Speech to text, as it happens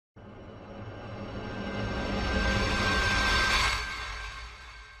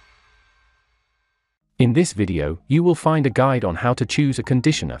In this video, you will find a guide on how to choose a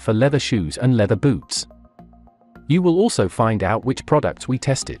conditioner for leather shoes and leather boots. You will also find out which products we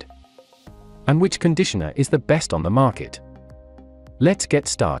tested and which conditioner is the best on the market. Let's get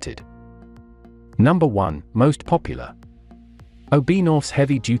started. Number 1, most popular. Obenauf's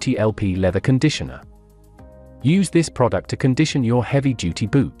heavy-duty LP leather conditioner. Use this product to condition your heavy-duty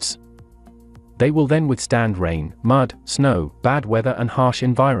boots. They will then withstand rain, mud, snow, bad weather and harsh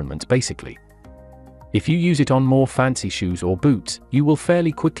environments basically. If you use it on more fancy shoes or boots, you will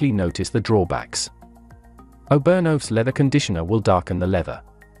fairly quickly notice the drawbacks. Obenauf's leather conditioner will darken the leather,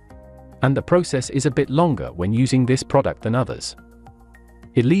 and the process is a bit longer when using this product than others.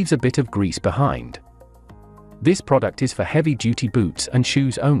 It leaves a bit of grease behind. This product is for heavy-duty boots and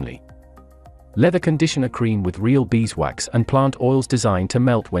shoes only. Leather conditioner cream with real beeswax and plant oils designed to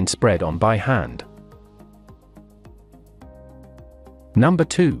melt when spread on by hand. Number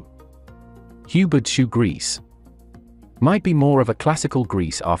 2. Huberd shoe grease. Might be more of a classical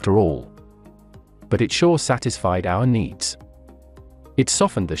grease after all, but it sure satisfied our needs. It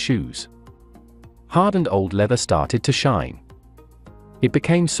softened the shoes. Hardened old leather started to shine. It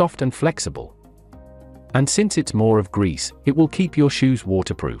became soft and flexible. And since it's more of grease, it will keep your shoes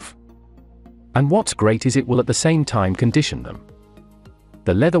waterproof. And what's great is it will at the same time condition them.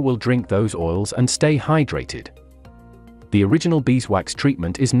 The leather will drink those oils and stay hydrated. The original beeswax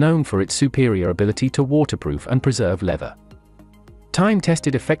treatment is known for its superior ability to waterproof and preserve leather.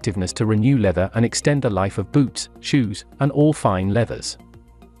 Time-tested effectiveness to renew leather and extend the life of boots, shoes, and all fine leathers.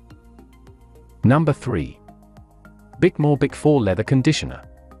 Number 3. Bickmore Bick 4 leather conditioner.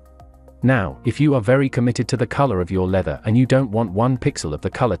 Now, if you are very committed to the color of your leather and you don't want 1 pixel of the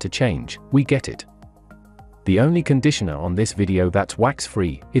color to change, we get it. The only conditioner on this video that's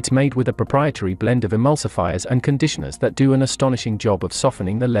wax-free, it's made with a proprietary blend of emulsifiers and conditioners that do an astonishing job of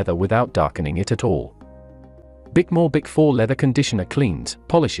softening the leather without darkening it at all. Bickmore Bick 4 leather conditioner cleans,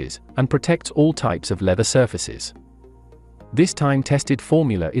 polishes, and protects all types of leather surfaces. This time-tested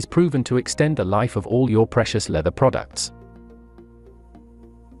formula is proven to extend the life of all your precious leather products.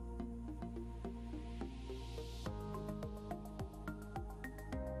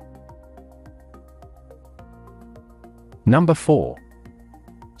 Number 4.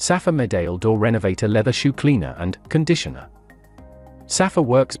 Saphir Medaille Renovator leather shoe cleaner and conditioner. Saphir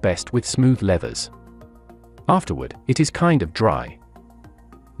works best with smooth leathers. Afterward, it is kind of dry.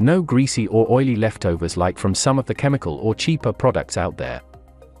 No greasy or oily leftovers like from some of the chemical or cheaper products out there.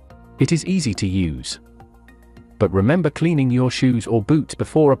 It is easy to use. But remember cleaning your shoes or boots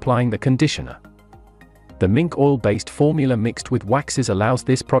before applying the conditioner. The mink oil-based formula mixed with waxes allows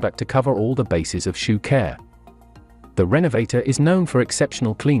this product to cover all the bases of shoe care. The Renovator is known for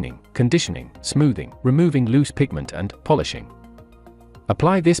exceptional cleaning, conditioning, smoothing, removing loose pigment and polishing.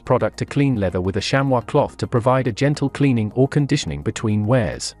 Apply this product to clean leather with a chamois cloth to provide a gentle cleaning or conditioning between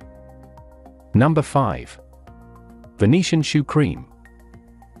wears. Number 5. Venetian shoe cream.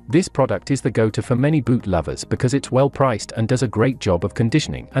 This product is the go-to for many boot lovers because it's well priced and does a great job of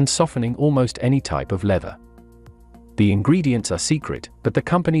conditioning and softening almost any type of leather. The ingredients are secret, but the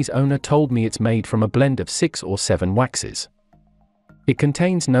company's owner told me it's made from a blend of 6 or 7 waxes. It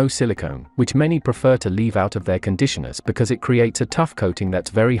contains no silicone, which many prefer to leave out of their conditioners because it creates a tough coating that's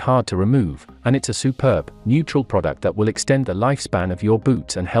very hard to remove, and it's a superb, neutral product that will extend the lifespan of your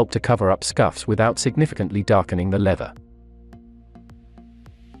boots and help to cover up scuffs without significantly darkening the leather.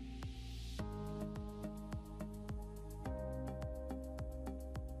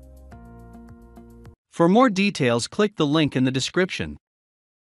 For more details, click the link in the description.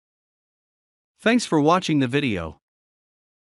 Thanks for watching the video.